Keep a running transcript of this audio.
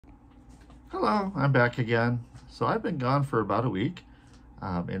Hello, I'm back again. So I've been gone for about a week.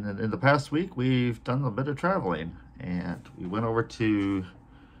 In the past week, we've done a bit of traveling, and we went over to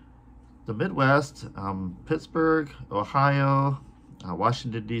the Midwest, Pittsburgh, Ohio,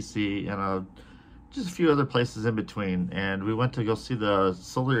 Washington D.C., and just a few other places in between. And we went to go see the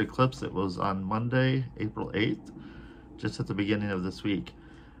solar eclipse. It was on Monday, April 8th, just at the beginning of this week.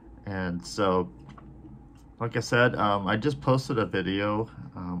 And so, like I said, I just posted a video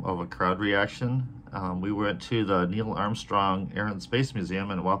of a crowd reaction. We went to the Neil Armstrong Air and Space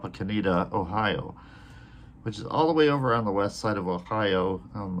Museum in Wapakoneta, Ohio, which is all the way over on the west side of Ohio,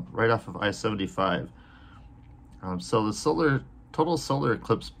 right off of I-75. So the total solar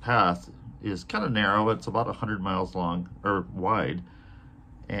eclipse path is kind of narrow. It's about 100 miles long, or wide.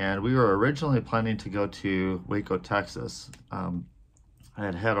 And we were originally planning to go to Waco, Texas. I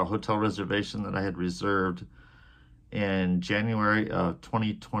had a hotel reservation that I had reserved in January of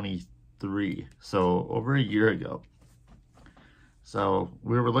 2023, so over a year ago. So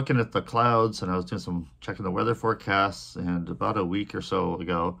we were looking at the clouds, and I was doing some checking the weather forecasts, and about a week or so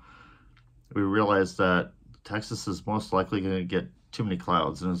ago, we realized that Texas is most likely going to get too many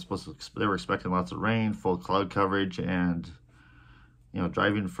clouds, and they were expecting lots of rain, full cloud coverage, and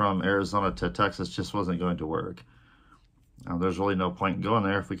driving from Arizona to Texas just wasn't going to work. There's really no point in going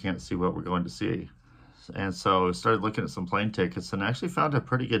there if we can't see what we're going to see. And so we started looking at some plane tickets and actually found a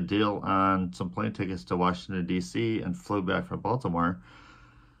pretty good deal on some plane tickets to Washington, D.C. and flew back from Baltimore.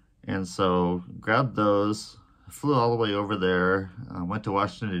 And so grabbed those, flew all the way over there, went to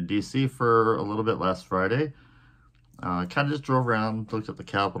Washington, D.C. for a little bit last Friday. Kind of just drove around, looked at the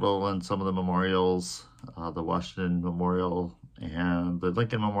Capitol and some of the memorials, the Washington Memorial and the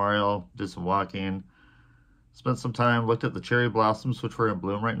Lincoln Memorial, did some walking. Spent some time, looked at the cherry blossoms, which were in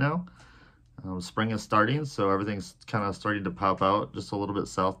bloom right now. Spring is starting, so everything's kind of starting to pop out just a little bit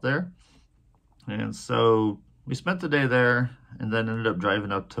south there. And so we spent the day there and then ended up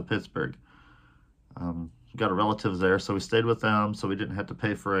driving up to Pittsburgh. Got relatives there, so we stayed with them, so we didn't have to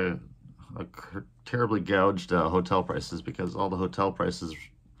pay for a terribly gouged hotel prices, because all the hotel prices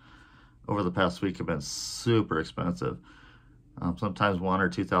over the past week have been super expensive. Sometimes $1,000 or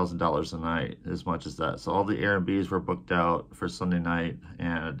 $2,000 a night, as much as that. So all the Airbnbs were booked out for Sunday night,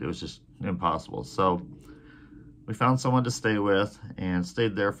 and it was just impossible. So we found someone to stay with and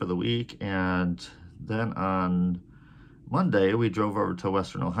stayed there for the week. And then on Monday, we drove over to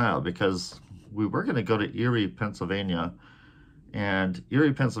Western Ohio because we were going to go to Erie, Pennsylvania. And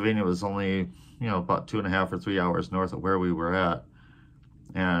Erie, Pennsylvania was only, about 2.5 or 3 hours north of where we were at.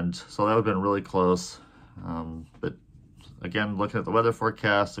 And so that would have been really close. But again, looking at the weather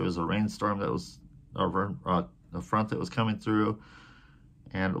forecast, there was a rainstorm that was over a front that was coming through,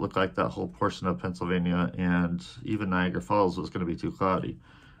 and it looked like that whole portion of Pennsylvania and even Niagara Falls was going to be too cloudy.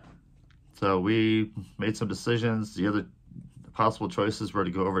 So we made some decisions. The other possible choices were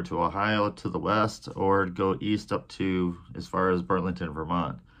to go over to Ohio to the west, or go east up to as far as Burlington,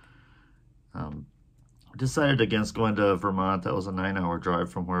 Vermont. Decided against going to Vermont. That was a 9-hour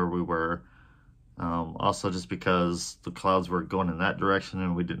drive from where we were. Also just because the clouds were going in that direction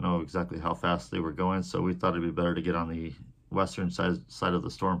and we didn't know exactly how fast they were going, so we thought it'd be better to get on the western side of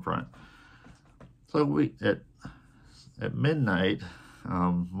the storm front. So we at midnight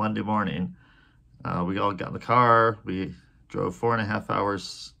Monday morning, we all got in the car. We drove 4.5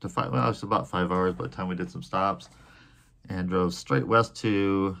 hours to 5, well, it was about 5 hours by the time we did some stops, and drove straight west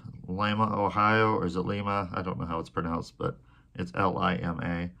to Lima, Ohio, or is it Lima? I don't know how it's pronounced, but it's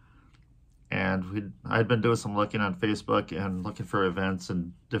Lima. And I'd been doing some looking on Facebook and looking for events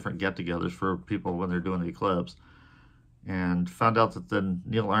and different get-togethers for people when they're doing the eclipse, and found out that the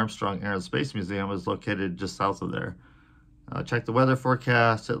Neil Armstrong Air and Space Museum is located just south of there. Checked the weather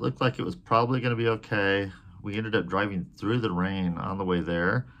forecast. It looked like it was probably going to be okay. We ended up driving through the rain on the way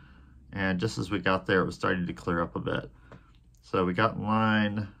there, and just as we got there, it was starting to clear up a bit. So we got in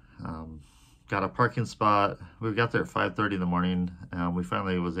line, got a parking spot. We got there at 5:30 in the morning, and we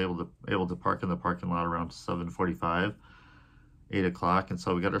finally was able to park in the parking lot around 7:45, 8 o'clock. And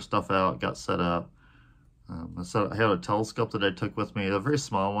so we got our stuff out, got set up. I had a telescope that I took with me, a very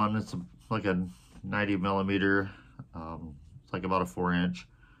small one. It's like a 90 millimeter. It's like about a 4-inch.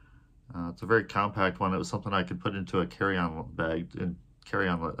 It's a very compact one. It was something I could put into a carry-on bag and carry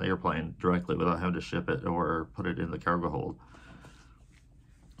on the airplane directly without having to ship it or put it in the cargo hold.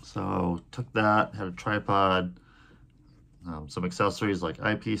 So took that, had a tripod, some accessories like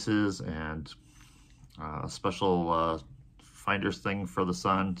eyepieces, and a special finder's thing for the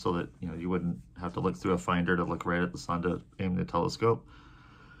sun, so that you wouldn't have to look through a finder to look right at the sun to aim the telescope.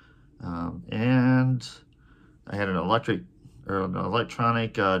 And I had an or an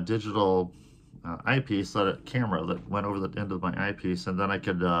electronic digital eyepiece, camera that went over the end of my eyepiece, and then I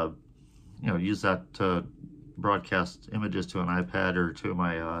could use that to broadcast images to an iPad or to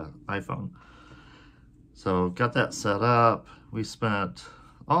my iPhone. So got that set up. We spent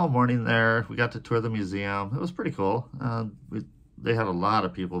all morning there. We got to tour the museum. It was pretty cool. They had a lot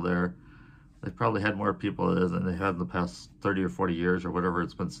of people there. They probably had more people than they had in the past 30 or 40 years or whatever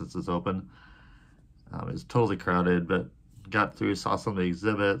it's been since it's opened. It was totally crowded, but got through, saw some of the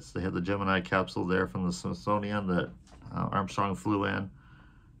exhibits. They had the Gemini capsule there from the Smithsonian that Armstrong flew in.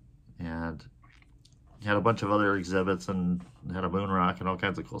 And had a bunch of other exhibits and had a moon rock and all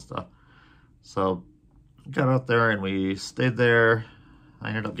kinds of cool stuff. So got out there and we stayed there. I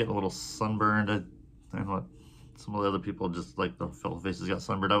ended up getting a little sunburned. I don't know what, some of the other people just like the fellow faces got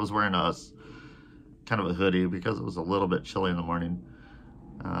sunburned. I was wearing kind of a hoodie because it was a little bit chilly in the morning.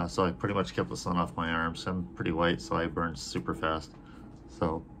 So I pretty much kept the sun off my arms. I'm pretty white, so I burned super fast.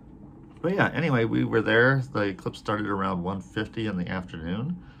 So, but yeah, anyway, we were there. The eclipse started around 1:50 in the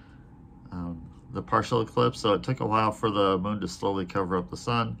afternoon. The partial eclipse, so it took a while for the moon to slowly cover up the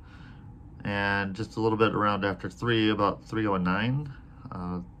sun. And just a little bit around after 3, about 3:09,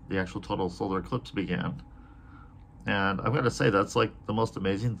 the actual total solar eclipse began. And I'm going to say that's like the most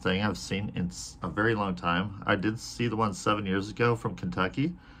amazing thing I've seen in a very long time. I did see the one 7 years ago from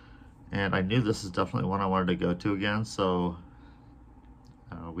Kentucky, and I knew this is definitely one I wanted to go to again, so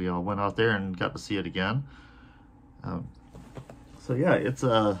we all went out there and got to see it again. So yeah, it's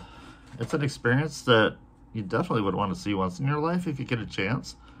an experience that you definitely would want to see once in your life if you get a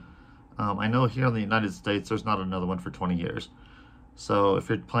chance. I know here in the United States, there's not another one for 20 years. So if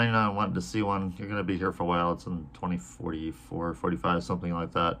you're planning on wanting to see one, you're going to be here for a while. It's in 2044, 45, something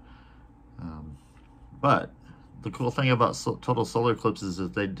like that. But the cool thing about total solar eclipses is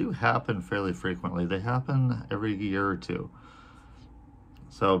they do happen fairly frequently. They happen every year or two.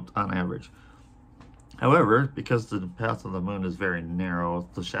 So on average. However, because the path of the moon is very narrow,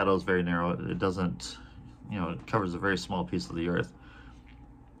 the shadow is very narrow, it doesn't, it covers a very small piece of the earth.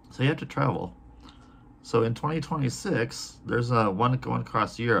 So you have to travel. So in 2026, there's one going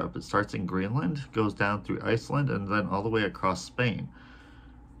across Europe. It starts in Greenland, goes down through Iceland, and then all the way across Spain.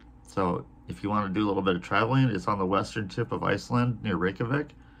 So if you want to do a little bit of traveling, it's on the western tip of Iceland near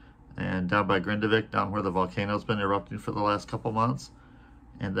Reykjavik, and down by Grindavik, down where the volcano's been erupting for the last couple months.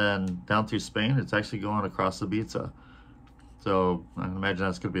 And then down through Spain, it's actually going across Ibiza. So I imagine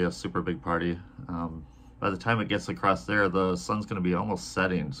that's going to be a super big party. By the time it gets across there, the sun's going to be almost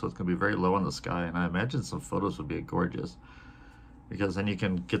setting, so it's going to be very low in the sky, and I imagine some photos would be gorgeous, because then you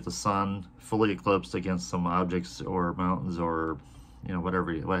can get the sun fully eclipsed against some objects or mountains or, what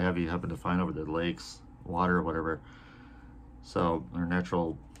have you happen to find over the lakes, water, or whatever. So, or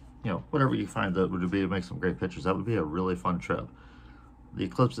natural, whatever you find that would be to make some great pictures. That would be a really fun trip. The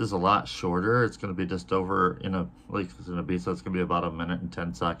eclipse is a lot shorter. It's going to be just over in Ibiza, it's going to be about 1 minute and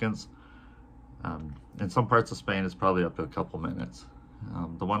 10 seconds. In some parts of Spain, it's probably up to a couple minutes.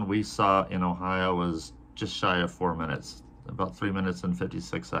 The one we saw in Ohio was just shy of 4 minutes, about 3 minutes and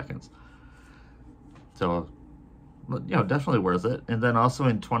 56 seconds. So, definitely worth it. And then also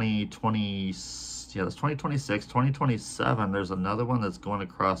in 2020, that's 2026, 2027, there's another one that's going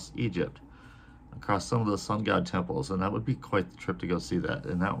across Egypt, across some of the sun god temples, and that would be quite the trip to go see that.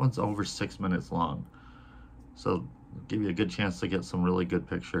 And that one's over 6 minutes long. So, give you a good chance to get some really good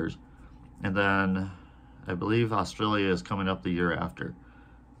pictures. And then I believe Australia is coming up the year after.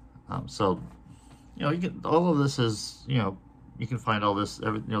 So, all of this is, you can find all this,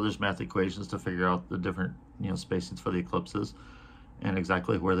 there's math equations to figure out the different, spacings for the eclipses and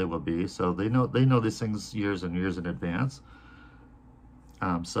exactly where they will be. So they know these things years and years in advance.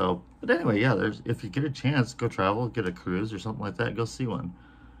 But anyway, yeah, if you get a chance, go travel, get a cruise or something like that, go see one.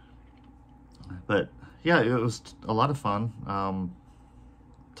 But yeah, it was a lot of fun.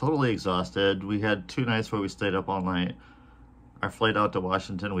 Totally exhausted. We had 2 nights where we stayed up all night. Our flight out to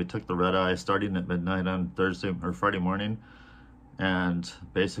Washington, we took the red eye starting at midnight on Thursday or Friday morning, and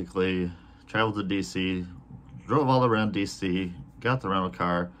basically traveled to DC, drove all around DC, got the rental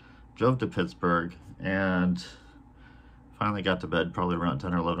car, drove to Pittsburgh, and finally got to bed probably around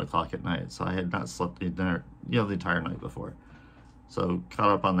 10 or 11 o'clock at night. So I had not slept the entire night before. So caught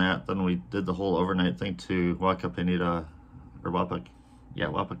up on that. Then we did the whole overnight thing to Wapakoneta,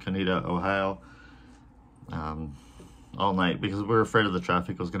 Ohio, all night, because we were afraid of the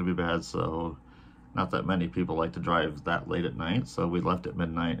traffic was going to be bad. So not that many people like to drive that late at night. So we left at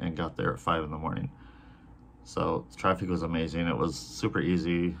midnight and got there at 5 in the morning. So the traffic was amazing. It was super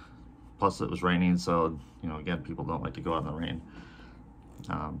easy. Plus it was raining. So, again, people don't like to go out in the rain.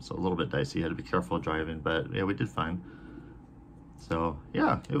 So a little bit dicey. You had to be careful driving, but yeah, we did fine. So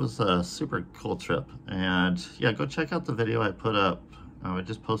yeah, it was a super cool trip. And yeah, go check out the video I put up. I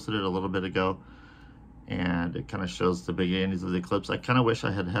just posted it a little bit ago, and it kind of shows the beginnings of the eclipse. I kind of wish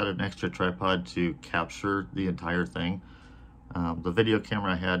I had had an extra tripod to capture the entire thing. The video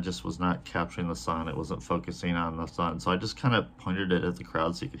camera I had just was not capturing the sun. It wasn't focusing on the sun. So I just kind of pointed it at the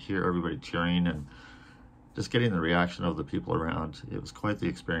crowd so you could hear everybody cheering and just getting the reaction of the people around. It was quite the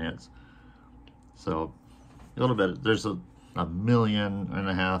experience. So a little bit, there's a 1.5 million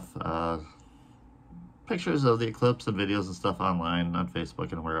pictures of the eclipse and videos and stuff online on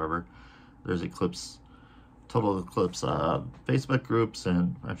Facebook and wherever. There's total eclipse Facebook groups,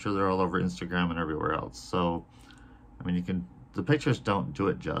 and I'm sure they're all over Instagram and everywhere else. So I mean, the pictures don't do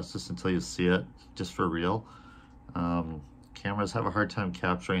it justice until you see it just for real. Cameras have a hard time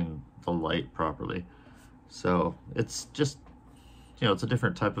capturing the light properly. So it's just, it's a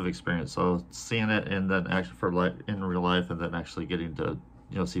different type of experience. So seeing it and then actually in real life, and then actually getting to,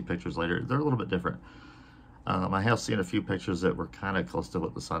 see pictures later, they're a little bit different. I have seen a few pictures that were kind of close to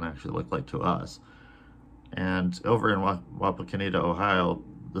what the sun actually looked like to us. And over in Wapakoneta, Ohio,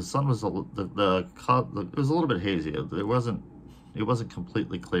 the sun was it was a little bit hazy. It wasn't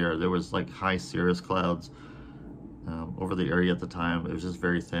completely clear. There was like high cirrus clouds over the area at the time. It was just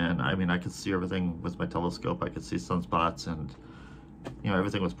very thin. I mean, I could see everything with my telescope. I could see sunspots, and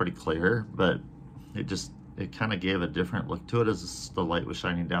everything was pretty clear. But it kind of gave a different look to it as the light was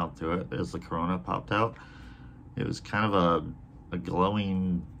shining down through it as the corona popped out. It was kind of a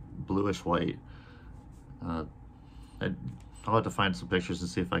glowing bluish white. I'll have to find some pictures and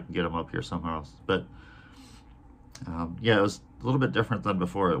see if I can get them up here somewhere else. But yeah, it was a little bit different than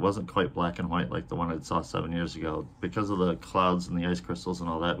before. It wasn't quite black and white like the one I saw 7 years ago. Because of the clouds and the ice crystals and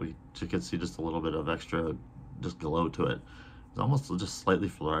all that, you could see just a little bit of extra just glow to it. It's almost just slightly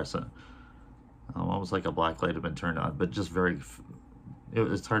fluorescent. Almost like a black light had been turned on, but just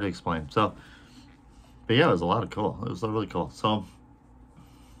it's hard to explain. So, but yeah, it was a lot of cool. It was really cool. So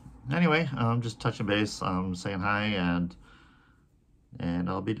anyway, I'm just touching base, saying hi, and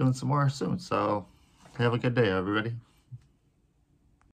I'll be doing some more soon. So have a good day, everybody.